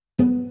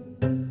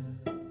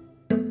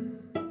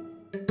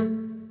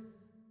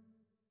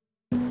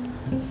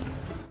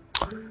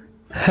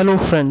Hello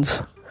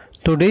friends,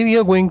 today we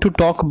are going to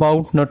talk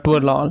about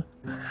Natwar Lal,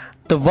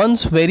 the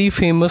once very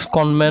famous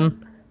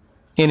conman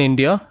in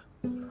India,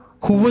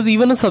 who was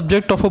even a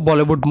subject of a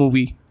Bollywood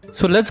movie.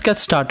 So let's get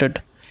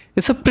started.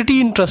 It's a pretty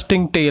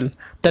interesting tale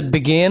that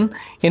began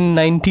in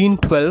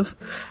 1912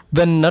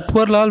 when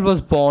Natwar Lal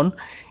was born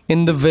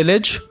in the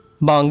village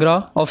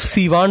Bangra of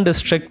Siwan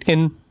district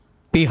in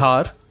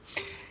Bihar,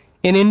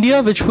 in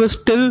India, which was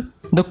still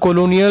the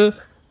colonial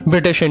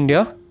British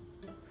India.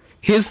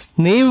 His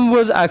name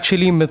was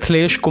actually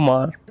Mithlesh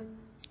Kumar,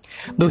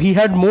 though he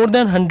had more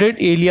than 100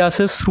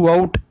 aliases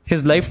throughout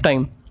his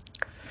lifetime.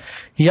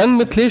 Young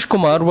Mithlesh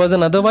Kumar was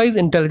an otherwise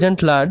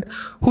intelligent lad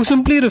who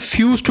simply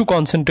refused to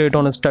concentrate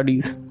on his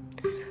studies.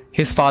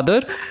 His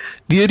father,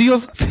 weary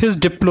of his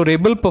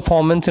deplorable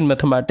performance in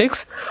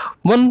mathematics,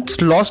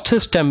 once lost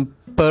his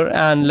temper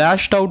and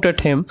lashed out at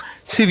him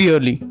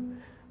severely,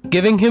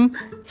 giving him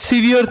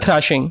severe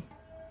thrashing.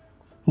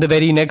 The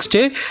very next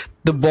day,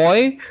 the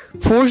boy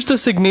forged the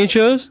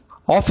signatures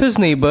of his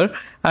neighbor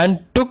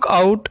and took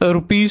out a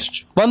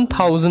rupees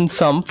 1000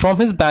 sum from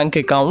his bank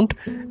account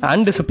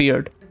and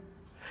disappeared.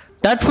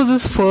 That was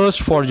his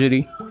first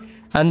forgery,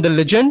 and the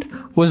legend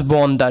was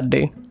born that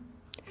day.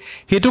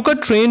 He took a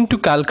train to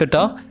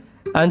Calcutta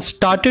and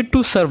started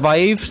to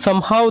survive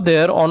somehow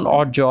there on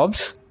odd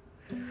jobs.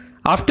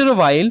 After a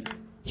while,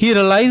 he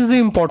realized the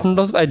importance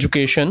of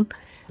education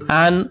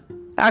and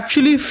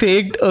actually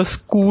faked a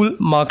school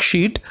mark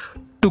sheet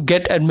to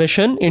get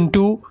admission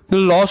into the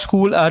law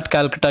school at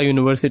Calcutta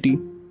University.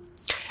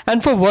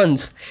 And for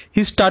once,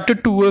 he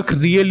started to work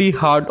really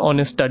hard on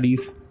his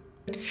studies.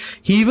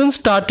 He even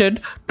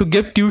started to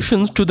give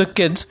tuitions to the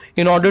kids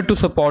in order to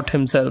support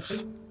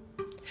himself.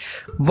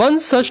 One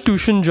such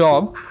tuition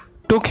job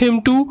took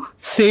him to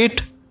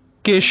Seth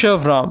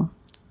Keshav Ram,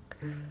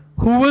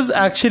 who was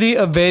actually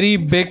a very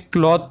big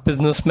cloth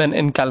businessman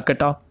in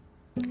Calcutta.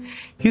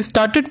 He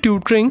started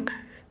tutoring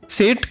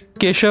Seth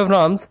Keshav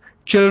Ram's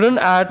children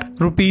at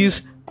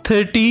rupees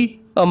 30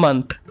 a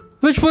month,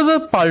 which was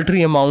a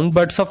paltry amount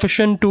but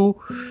sufficient to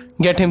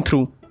get him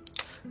through,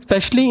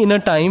 especially in a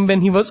time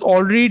when he was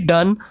already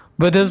done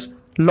with his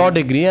law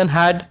degree and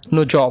had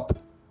no job.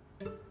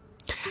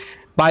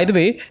 By the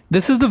way,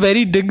 this is the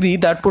very degree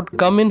that would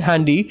come in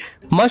handy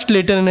much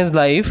later in his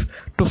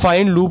life to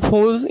find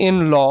loopholes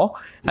in law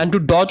and to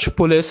dodge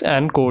police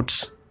and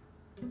courts.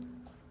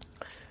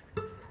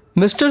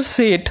 Mr.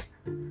 Seth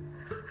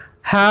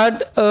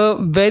had a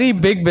very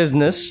big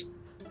business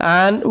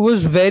and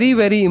was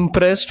very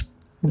impressed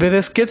with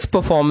his kids'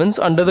 performance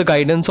under the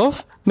guidance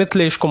of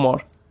Mithlesh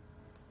Kumar.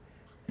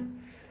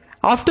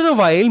 After a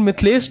while,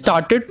 Mithlesh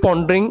started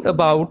pondering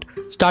about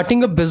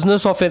starting a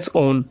business of its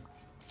own.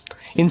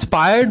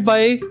 Inspired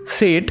by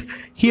Seth,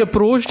 he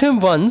approached him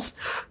once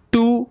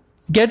to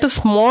get a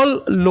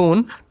small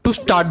loan to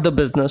start the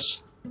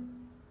business.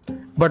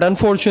 But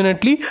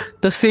unfortunately,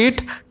 the Seth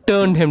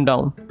turned him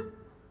down.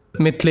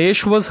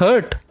 Mithlesh was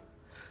hurt.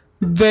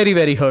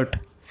 Very hurt.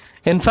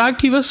 In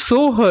fact, he was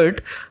so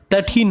hurt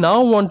that he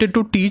now wanted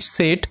to teach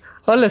Seth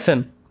a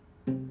lesson.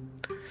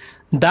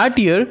 That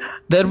year,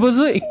 there was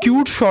an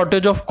acute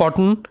shortage of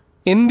cotton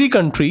in the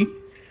country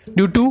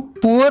due to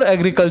poor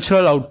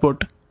agricultural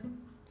output.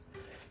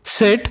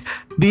 Seth,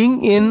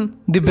 being in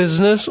the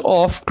business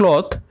of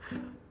cloth,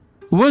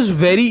 was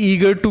very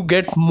eager to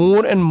get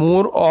more and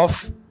more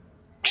of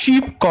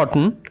cheap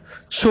cotton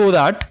so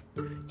that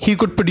he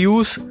could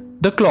produce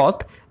the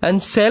cloth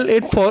and sell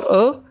it for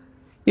a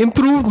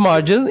improved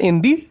margin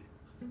in the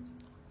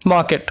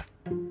market.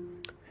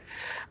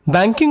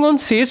 Banking on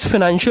Seth's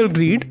financial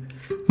greed,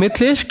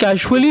 Mithlesh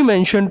casually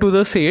mentioned to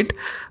the Seth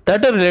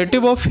that a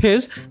relative of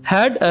his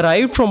had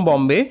arrived from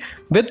Bombay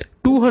with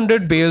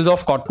 200 bales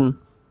of cotton,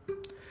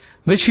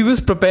 which he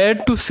was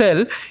prepared to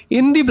sell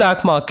in the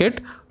black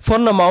market for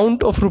an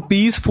amount of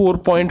rupees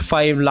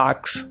 4.5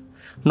 lakhs.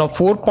 Now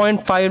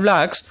 4.5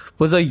 lakhs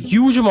was a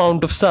huge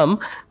amount of sum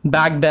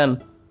back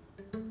then.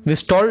 We're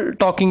still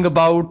talking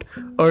about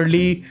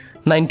early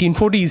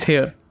 1940s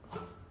here.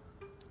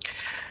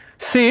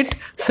 Seth,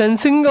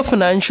 sensing a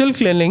financial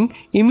clearing,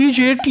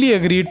 immediately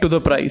agreed to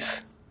the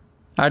price.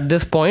 At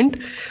this point,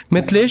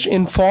 Mithlesh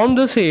informed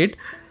the Seth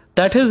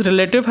that his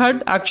relative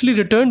had actually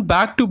returned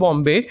back to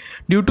Bombay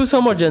due to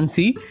some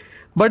urgency,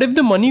 but if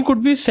the money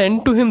could be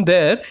sent to him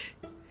there,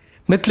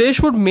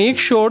 Mithlesh would make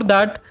sure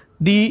that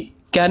the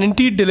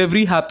guaranteed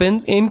delivery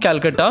happens in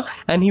Calcutta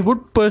and he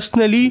would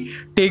personally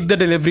take the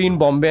delivery in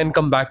Bombay and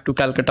come back to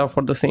Calcutta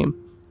for the same.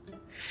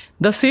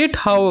 The Seth,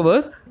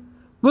 however,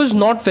 was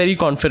not very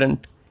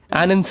confident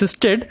and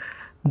insisted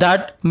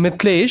that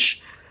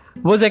Mithlesh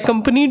was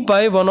accompanied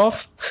by one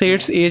of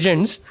Seth's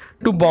agents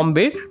to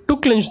Bombay to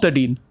clinch the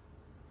deal.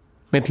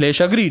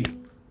 Mithlesh agreed,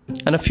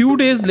 and a few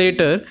days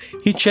later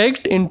he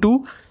checked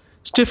into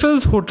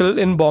Stiffel's hotel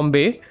in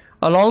Bombay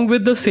along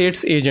with the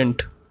Seth's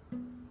agent.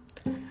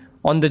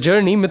 On the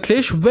journey,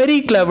 Mithlesh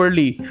very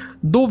cleverly,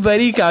 though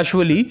very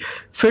casually,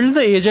 filled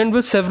the agent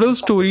with several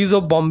stories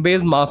of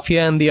Bombay's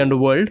mafia and the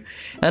underworld,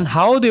 and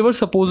how they were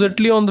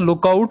supposedly on the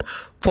lookout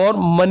for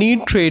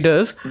moneyed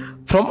traders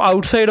from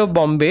outside of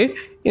Bombay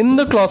in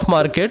the cloth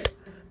market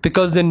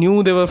because they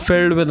knew they were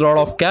filled with a lot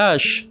of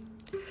cash.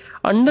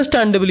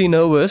 Understandably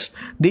nervous,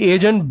 the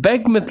agent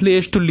begged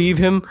Mithlesh to leave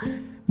him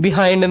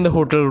behind in the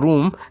hotel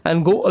room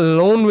and go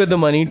alone with the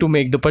money to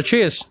make the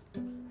purchase.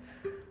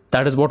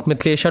 That is what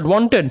Mithlesh had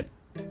wanted.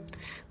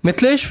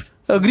 Mithlesh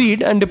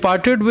agreed and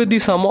departed with the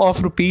sum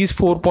of rupees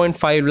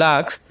 4.5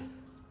 lakhs,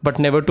 but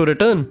never to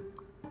return.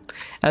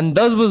 And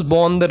thus was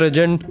born the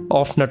legend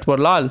of Natwar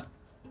Lal.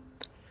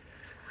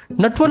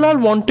 Natwar Lal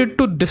wanted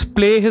to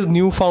display his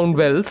newfound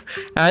wealth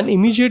and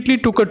immediately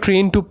took a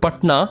train to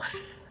Patna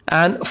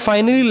and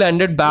finally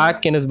landed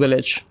back in his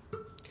village.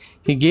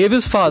 He gave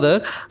his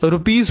father a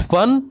rupees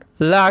 1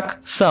 lakh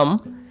sum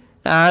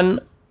and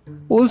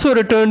also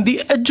returned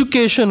the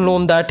education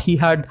loan that he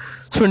had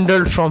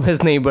swindled from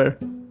his neighbor.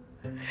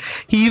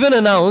 He even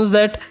announced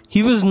that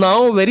he was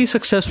now a very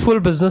successful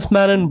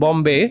businessman in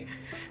Bombay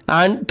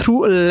and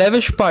threw a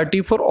lavish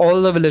party for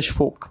all the village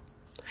folk.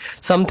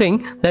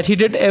 Something that he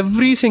did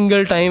every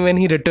single time when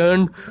he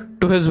returned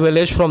to his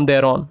village from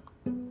there on.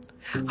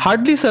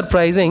 Hardly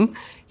surprising,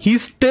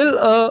 he's still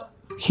a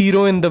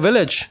hero in the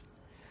village.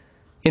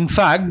 In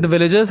fact, the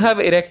villagers have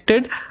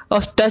erected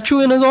a statue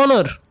in his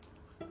honor.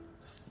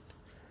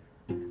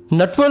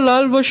 Natwar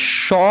Lal was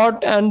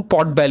short and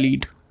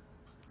pot-bellied.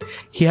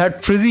 He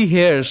had frizzy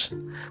hairs,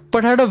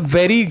 but had a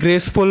very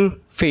graceful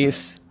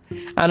face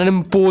and an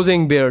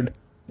imposing beard.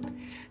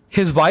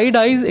 His wide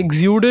eyes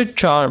exuded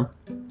charm.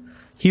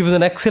 He was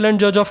an excellent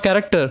judge of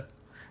character,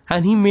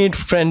 and he made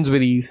friends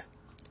with ease.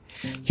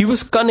 He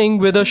was cunning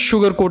with a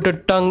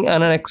sugar-coated tongue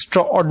and an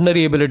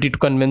extraordinary ability to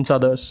convince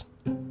others.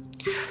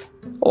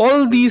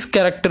 All these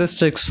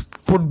characteristics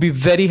would be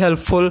very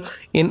helpful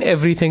in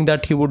everything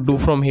that he would do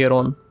from here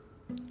on.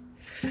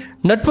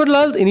 Natwar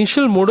Lal's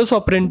initial modus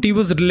operandi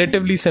was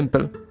relatively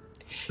simple.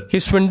 He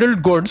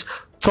swindled goods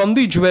from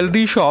the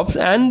jewelry shops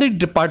and the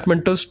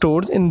departmental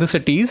stores in the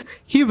cities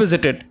he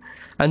visited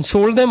and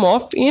sold them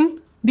off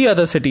in the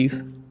other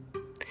cities.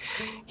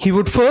 He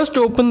would first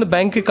open the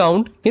bank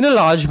account in a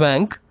large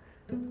bank.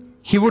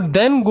 He would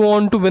then go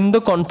on to win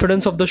the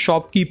confidence of the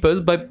shopkeepers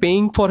by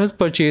paying for his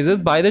purchases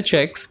by the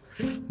checks,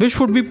 which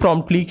would be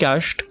promptly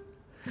cashed.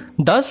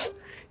 Thus,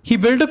 he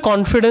built a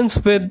confidence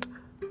with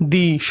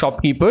the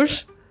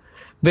shopkeepers,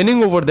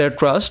 winning over their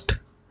trust.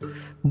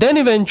 Then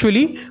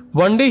eventually,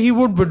 one day he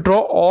would withdraw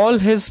all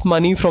his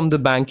money from the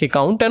bank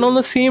account and on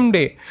the same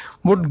day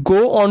would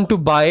go on to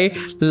buy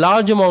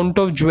large amount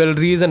of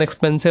jewelries and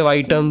expensive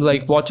items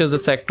like watches,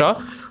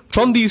 etc.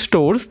 from these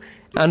stores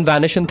and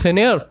vanish in thin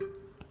air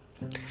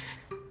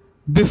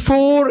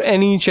before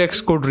any checks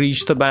could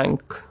reach the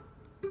bank.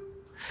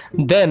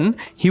 Then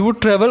he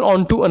would travel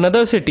on to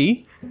another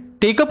city,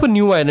 take up a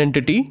new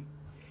identity,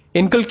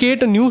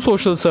 inculcate a new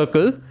social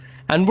circle,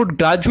 and would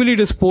gradually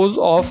dispose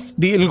of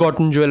the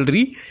ill-gotten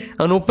jewelry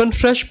and open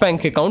fresh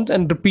bank accounts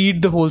and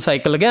repeat the whole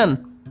cycle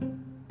again.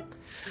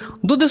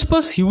 Though this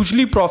was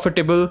hugely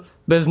profitable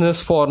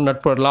business for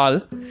Natwar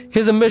Lal,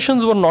 his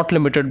ambitions were not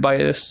limited by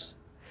this.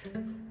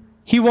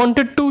 He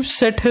wanted to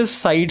set his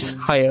sights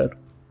higher.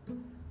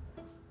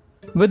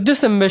 With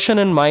this ambition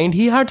in mind,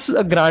 he had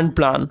a grand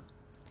plan.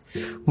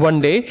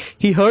 One day,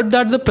 he heard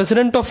that the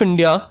President of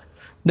India,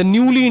 the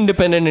newly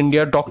independent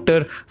India,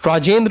 Dr.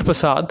 Rajendra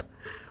Prasad,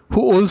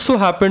 who also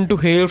happened to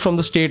hail from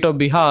the state of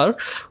Bihar,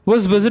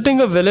 was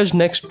visiting a village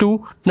next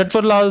to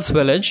Natwar Lal's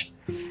village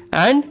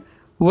and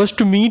was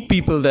to meet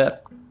people there.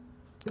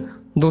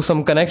 Though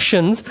some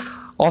connections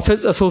of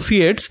his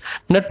associates,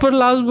 Natwar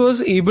Lal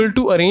was able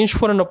to arrange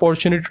for an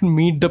opportunity to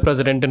meet the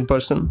president in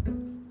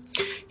person.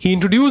 He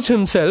introduced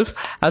himself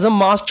as a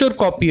master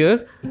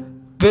copier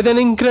with an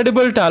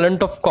incredible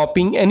talent of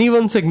copying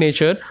anyone's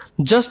signature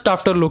just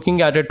after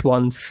looking at it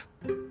once.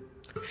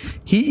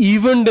 He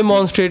even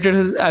demonstrated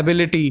his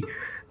ability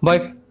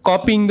by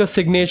copying the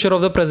signature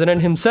of the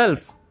president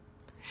himself.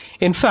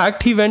 In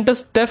fact, he went a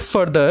step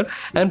further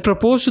and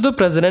proposed to the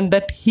president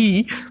that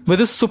he, with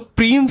his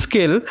supreme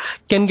skill,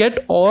 can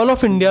get all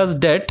of India's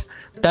debt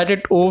that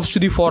it owes to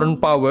the foreign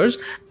powers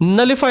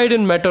nullified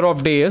in matter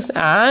of days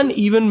and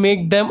even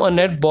make them a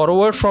net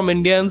borrower from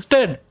India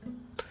instead.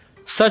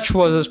 Such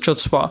was his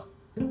chutzpah.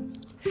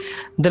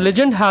 The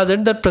legend has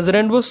it that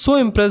President was so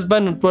impressed by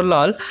Natwar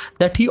Lal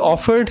that he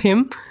offered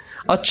him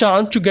a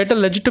chance to get a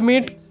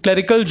legitimate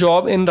clerical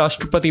job in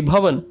Rashtrapati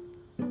Bhavan,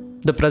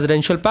 the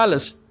presidential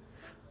palace.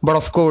 But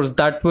of course,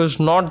 that was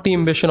not the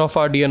ambition of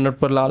our dear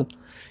Natwar Lal.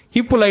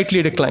 He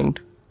politely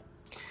declined.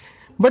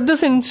 But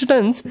this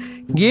incident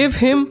gave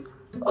him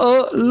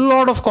a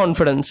lot of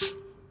confidence.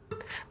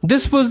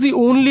 This was the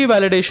only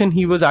validation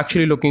he was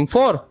actually looking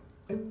for.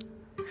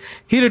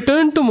 He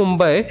returned to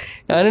Mumbai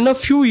and in a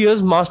few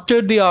years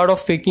mastered the art of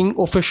faking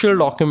official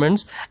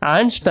documents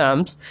and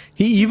stamps.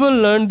 He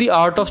even learned the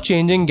art of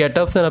changing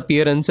get-ups and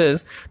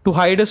appearances to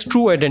hide his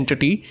true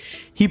identity.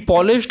 He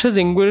polished his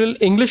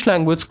English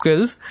language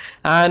skills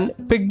and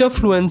picked up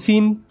fluency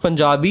in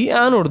Punjabi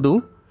and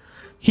Urdu.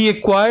 He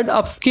acquired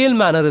upscale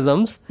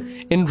mannerisms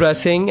in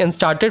dressing and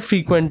started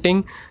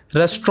frequenting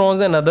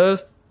restaurants and other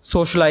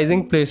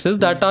socializing places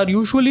that are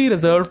usually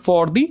reserved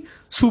for the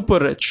super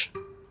rich.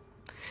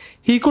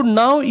 He could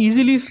now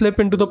easily slip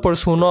into the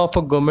persona of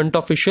a government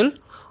official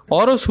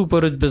or a super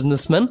rich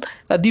businessman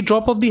at the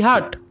drop of the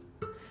hat,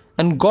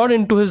 and got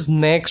into his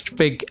next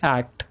big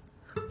act,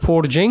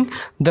 forging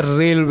the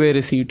railway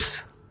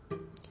receipts.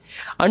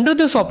 Under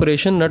this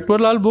operation,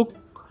 Natwarlal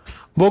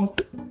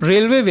booked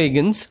railway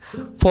wagons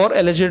for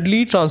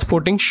allegedly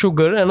transporting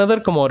sugar and other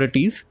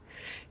commodities.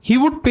 He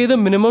would pay the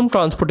minimum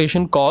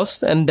transportation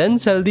costs and then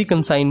sell the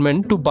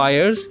consignment to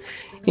buyers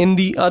in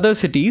the other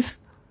cities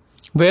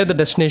where the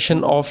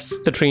destination of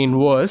the train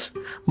was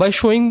by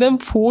showing them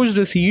forged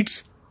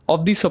receipts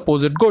of the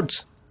supposed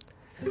goods.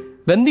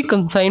 When the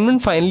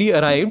consignment finally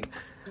arrived,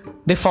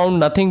 they found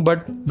nothing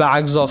but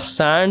bags of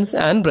sands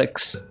and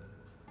bricks.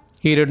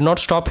 He did not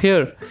stop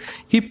here.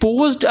 He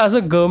posed as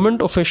a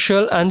government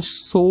official and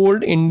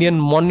sold Indian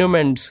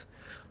monuments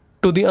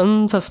to the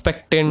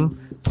unsuspecting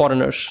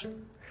foreigners.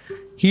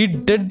 He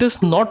did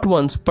this not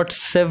once but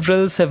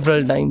several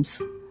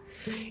times.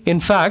 In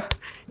fact,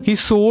 he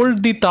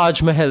sold the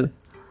Taj Mahal,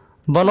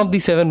 one of the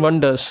seven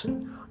wonders,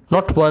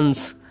 not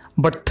once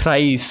but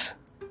thrice.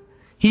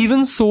 He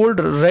even sold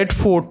Red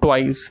Fort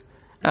twice,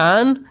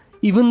 and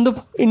even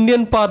the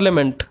Indian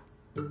Parliament,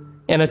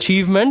 an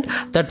achievement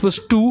that was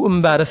too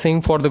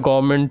embarrassing for the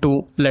government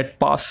to let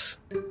pass.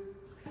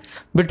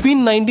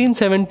 Between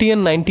 1970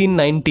 and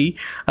 1990,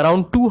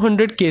 around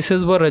 200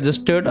 cases were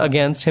registered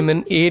against him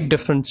in 8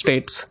 different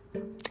states.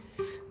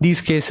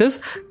 These cases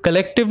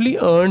collectively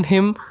earned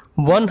him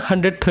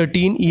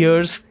 113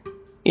 years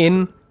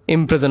in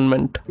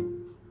imprisonment.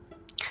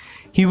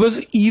 He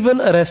was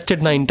even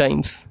arrested 9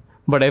 times,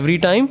 but every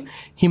time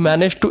he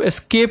managed to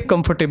escape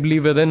comfortably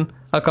within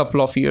a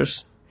couple of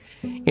years.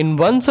 In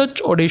one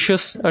such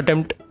audacious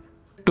attempt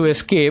to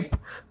escape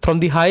from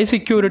the high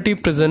security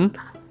prison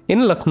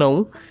in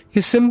Lucknow,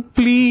 he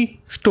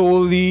simply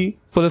stole the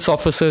police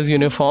officer's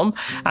uniform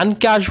and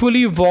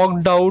casually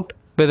walked out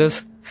with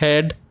his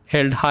head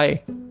held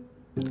high.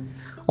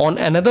 On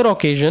another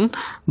occasion,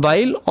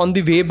 while on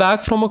the way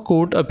back from a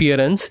court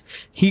appearance,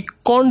 he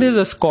conned his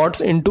escorts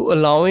into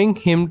allowing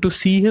him to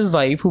see his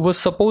wife, who was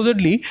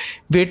supposedly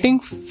waiting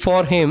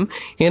for him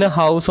in a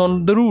house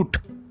on the route.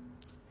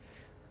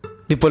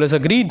 The police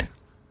agreed,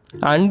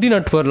 and the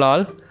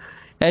Natwarlal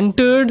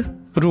entered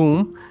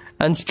room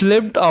and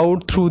slipped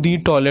out through the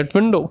toilet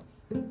window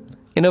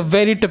in a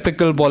very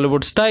typical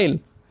Bollywood style,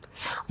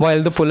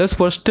 while the police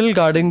were still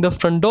guarding the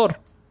front door.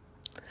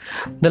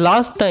 The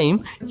last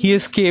time he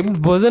escaped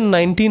was in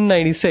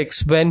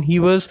 1996, when he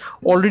was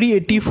already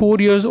 84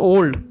 years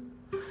old.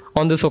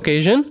 On this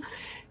occasion,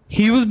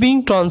 he was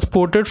being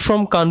transported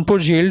from Kanpur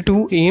jail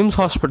to AIIMS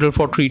hospital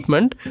for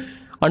treatment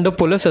under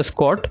police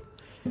escort,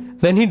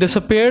 when he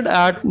disappeared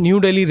at New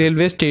Delhi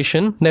railway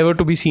station, never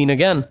to be seen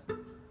again.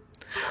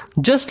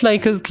 Just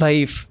like his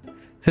life,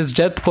 his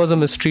death was a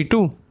mystery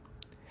too.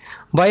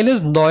 While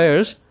his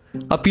lawyers,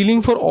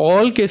 appealing for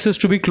all cases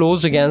to be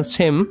closed against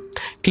him,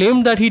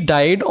 claimed that he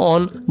died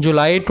on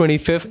July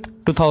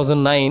 25th,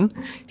 2009,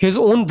 his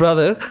own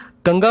brother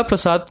Ganga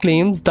Prasad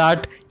claims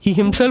that he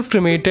himself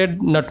cremated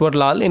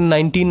Natwarlal in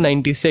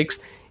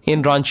 1996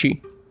 in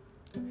Ranchi.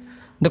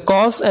 The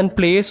cause and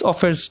place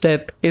of his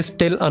death is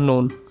still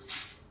unknown.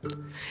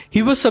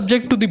 He was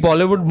subject to the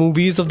Bollywood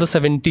movies of the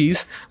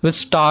 70s, which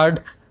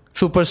starred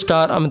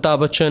superstar Amitabh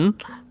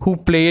Bachchan, who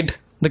played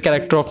the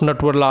character of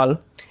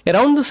Natwarlal.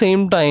 Around the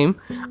same time,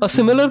 a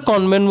similar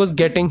conman was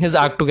getting his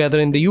act together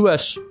in the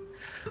US,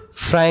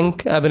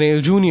 Frank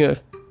Abagnale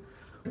Jr.,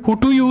 who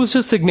too used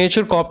his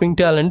signature copying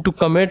talent to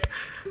commit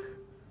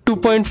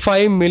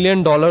 $2.5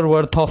 million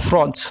worth of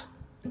frauds.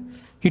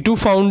 He too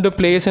found a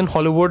place in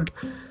Hollywood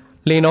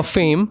Lane of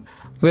Fame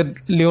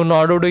with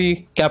Leonardo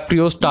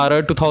DiCaprio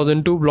starrer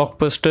 2002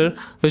 blockbuster,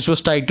 which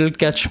was titled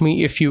Catch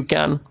Me If You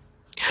Can.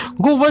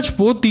 Go watch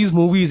both these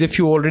movies if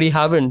you already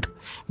haven't.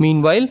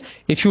 Meanwhile,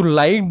 if you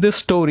liked this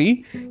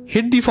story,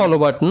 hit the follow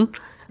button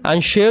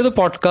and share the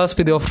podcast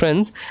with your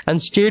friends,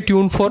 and stay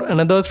tuned for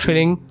another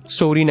thrilling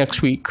story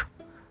next week.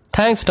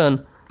 Thanks,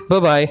 Tan. Bye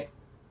bye.